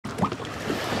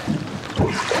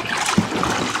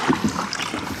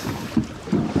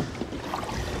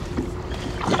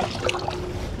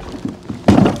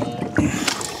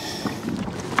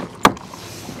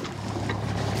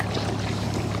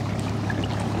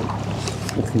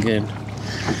Looking good.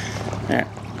 Alright.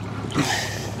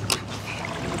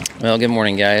 Well, good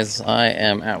morning, guys. I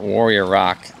am at Warrior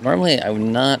Rock. Normally, I would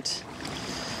not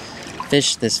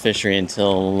fish this fishery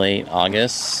until late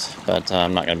August, but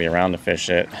I'm not going to be around to fish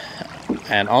it.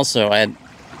 And also, I had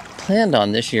planned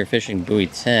on this year fishing Buoy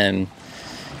 10.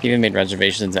 Even made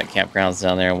reservations at campgrounds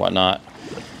down there and whatnot.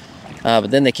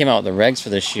 But then they came out with the regs for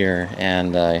this year,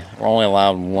 and we're only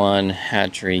allowed one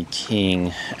hatchery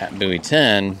king at Buoy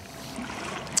 10.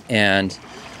 And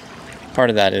part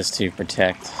of that is to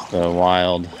protect the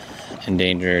wild,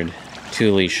 endangered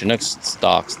Thule Chinook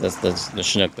stocks. That's the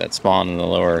Chinook that spawn in the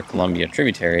lower Columbia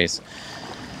tributaries,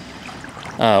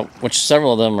 which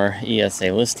several of them are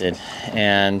ESA listed.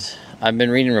 And I've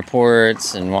been reading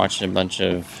reports and watching a bunch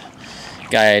of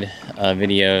guide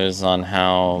videos on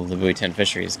how the Buoy 10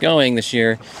 fishery is going this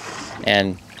year,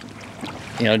 and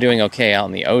doing okay out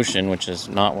in the ocean, which is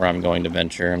not where I'm going to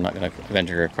venture. I'm not going to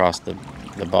venture across the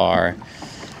bar,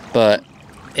 but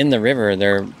in the river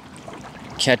they're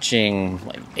catching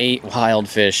like 8 wild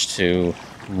fish to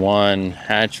 1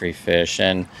 hatchery fish,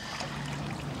 and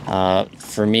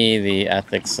for me the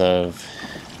ethics of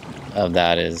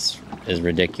that is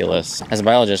ridiculous. As a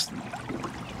biologist,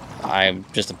 I'm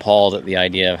just appalled at the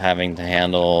idea of having to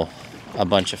handle a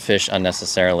bunch of fish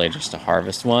unnecessarily just to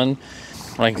harvest one,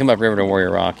 when I can come up river to Warrior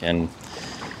Rock and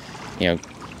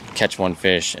catch 1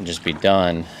 fish and just be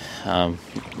done.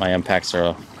 My impacts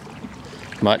are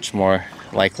much more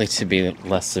likely to be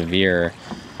less severe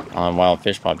on wild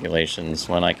fish populations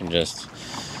when I can just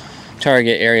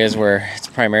target areas where it's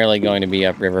primarily going to be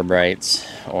upriver brights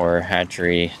or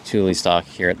hatchery Thule stock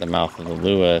here at the mouth of the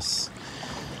Lewis.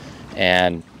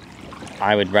 And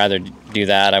I would rather do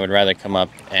that. I would rather come up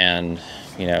and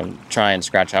try and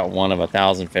scratch out 1 of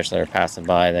 1,000 fish that are passing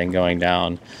by than going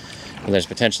down where there's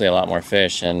potentially a lot more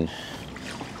fish and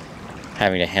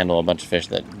having to handle a bunch of fish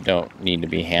that don't need to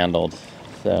be handled.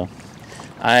 So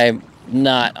I'm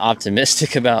not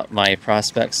optimistic about my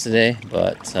prospects today,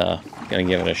 but gonna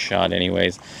give it a shot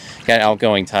anyways. Got an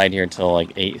outgoing tide here until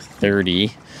like 8:30,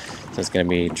 so it's gonna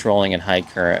be trolling and high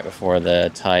current before the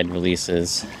tide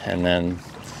releases, and then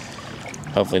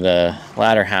hopefully the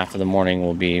latter half of the morning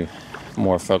will be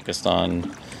more focused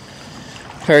on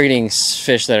targeting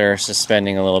fish that are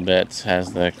suspending a little bit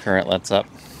as the current lets up.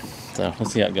 So we'll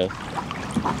see how it goes.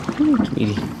 Ooh,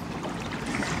 Tweety.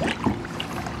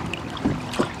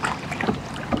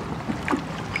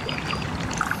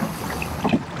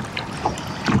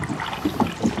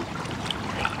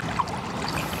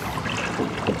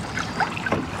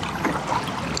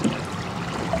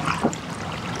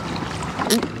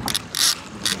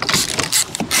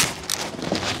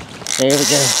 There we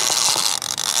go.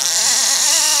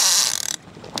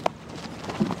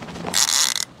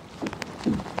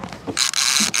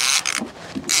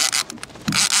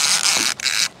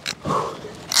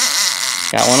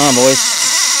 Got one on, boys.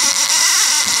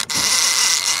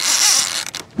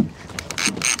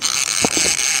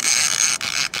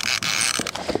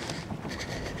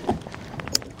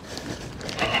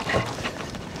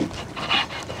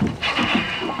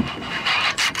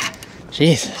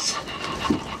 Jesus.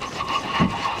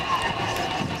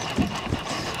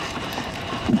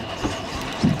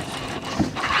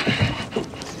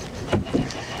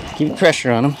 Keep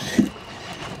pressure on them.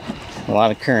 A lot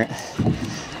of current.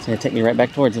 It's going to take me right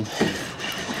back towards him.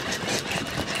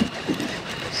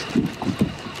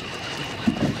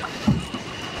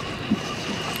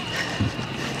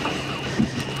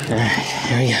 Alright,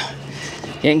 here we go.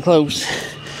 Getting close.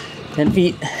 10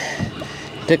 feet.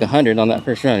 Took 100 on that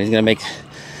first run. He's going to make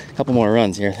a couple more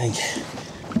runs here, I think.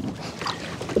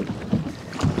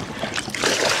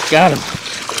 Got him.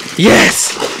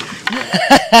 Yes!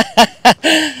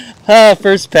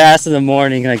 First pass of the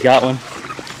morning, I got one.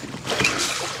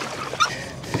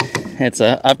 It's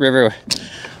a upriver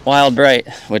wild bright,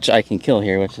 which I can kill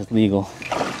here, which is legal.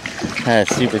 That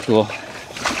is super cool.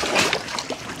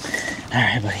 All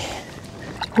right, buddy.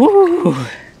 Woo!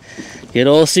 Good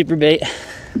old super bait.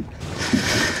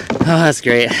 Oh, that's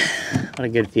great. What a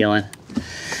good feeling.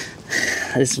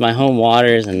 This is my home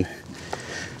waters, and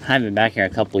I've been back here a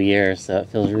couple years, so it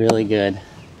feels really good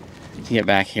to get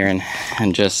back here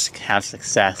and just have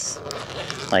success.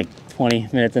 Like 20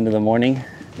 minutes into the morning.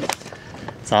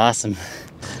 It's awesome.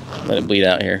 Let it bleed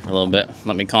out here for a little bit.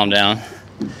 Let me calm down.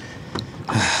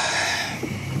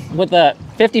 With the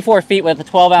 54 feet with a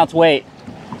 12-ounce weight,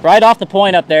 right off the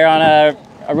point up there on a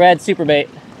red super bait.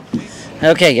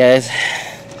 Okay, guys,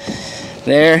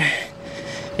 there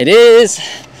it is.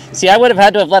 See, I would have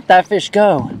had to have let that fish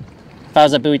go if I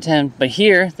was at buoy 10, but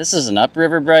here, this is an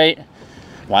upriver bright,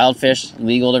 wild fish,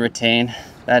 legal to retain.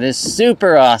 That is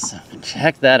super awesome.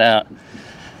 Check that out.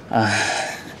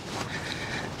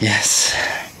 Yes.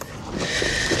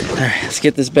 All right, let's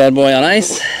get this bad boy on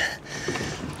ice.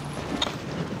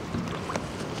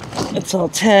 It's all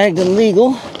tagged and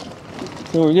legal,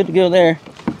 so we're good to go there.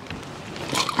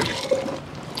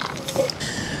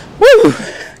 Woo!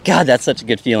 God, that's such a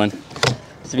good feeling.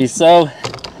 To be so,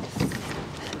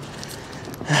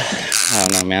 I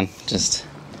don't know, man.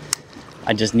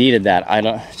 I just needed that. I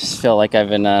just feel like I've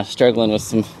been struggling with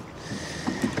some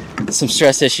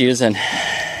stress issues, and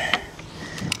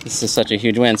this is such a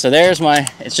huge win. So there's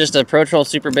it's just a Pro Troll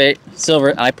Super Bait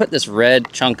Silver. I put this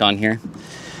red chunk on here,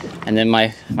 and then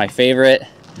my favorite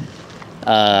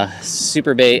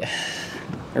Super Bait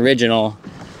Original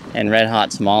and Red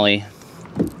Hot Somali.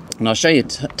 And I'll show you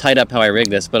tied up how I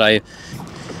rig this, but I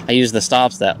use the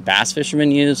stops that bass fishermen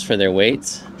use for their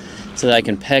weights, so that I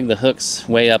can peg the hooks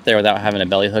way up there without having a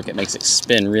belly hook. It makes it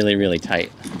spin really, really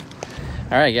tight.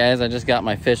 All right, guys, I just got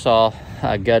my fish all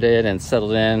gutted and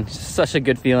settled in. Just such a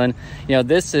good feeling. You know,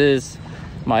 this is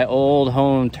my old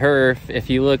home turf.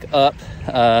 If you look up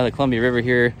the Columbia River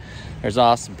here, there's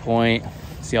Austin Point.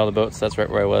 See all the boats? That's right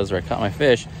where I was, where I caught my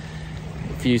fish.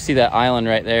 If you see that island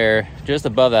right there, just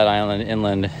above that island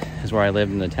inland is where I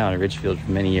lived in the town of Ridgefield for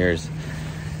many years.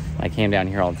 I came down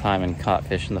here all the time and caught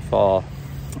fish in the fall.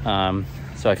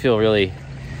 So I feel really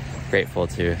grateful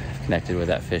to have connected with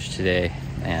that fish today,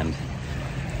 and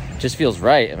it just feels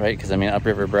right? Because I mean,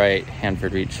 upriver bright,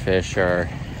 Hanford Reach fish are,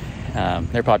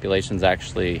 their population's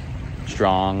actually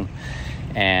strong,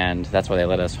 and that's why they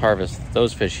let us harvest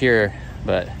those fish here.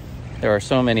 But there are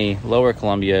so many lower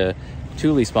Columbia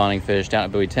Thule spawning fish down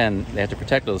at buoy 10. They have to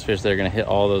protect those fish that are going to hit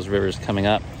all those rivers coming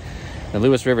up. The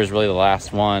Lewis River is really the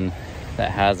last one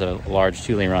that has a large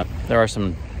Thule run. There are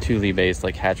some Thule based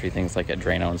like hatchery things like at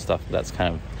Drano and stuff, but that's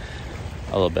kind of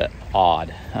a little bit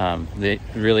odd. The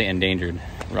really endangered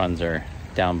runs are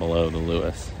down below the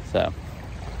Lewis. So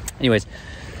anyways,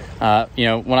 you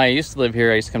know, when I used to live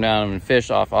here, I used to come down and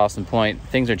fish off Austin Point.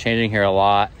 Things are changing here a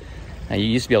lot. You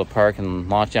used to be able to park and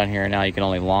launch down here, and now you can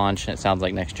only launch, and it sounds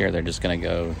like next year they're just going to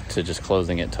go to just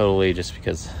closing it totally, just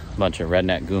because a bunch of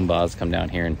redneck goombas come down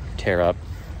here and tear up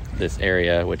this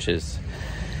area, which is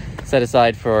set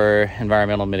aside for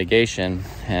environmental mitigation,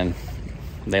 and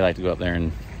they like to go up there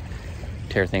and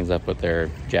tear things up with their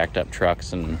jacked up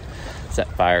trucks and set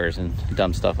fires and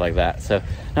dumb stuff like that. So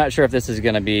not sure if this is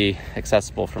going to be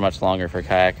accessible for much longer for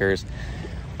kayakers.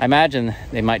 I imagine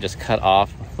they might just cut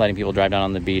off letting people drive down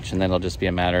on the beach, and then it'll just be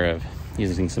a matter of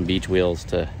using some beach wheels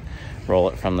to roll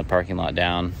it from the parking lot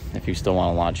down if you still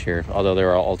want to launch here, although there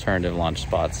are alternative launch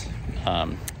spots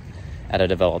at a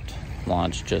developed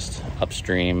launch just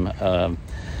upstream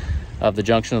of the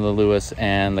junction of the Lewis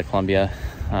and the Columbia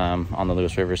on the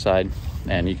Lewis River side,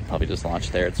 and you can probably just launch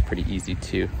there. It's pretty easy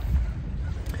too.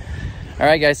 All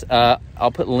right, guys,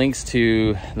 I'll put links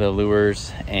to the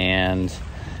lures, and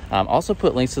also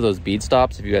put links to those bead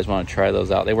stops if you guys want to try those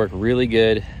out. They work really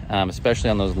good, especially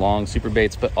on those long super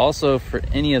baits, but also for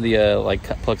any of the like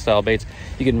cut plug style baits.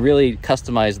 You can really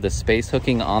customize the space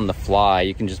hooking on the fly.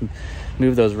 You can just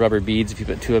move those rubber beads. If you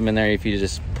put 2 of them in there, if you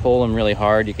just pull them really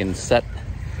hard, you can set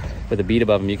with a bead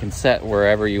above them. You can set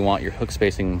wherever you want your hook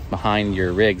spacing behind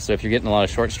your rig. So if you're getting a lot of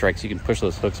short strikes, you can push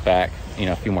those hooks back, you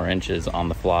know, a few more inches on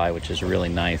the fly, which is really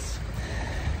nice.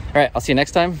 All right, I'll see you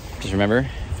next time. Just remember,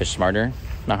 fish smarter,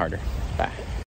 not harder.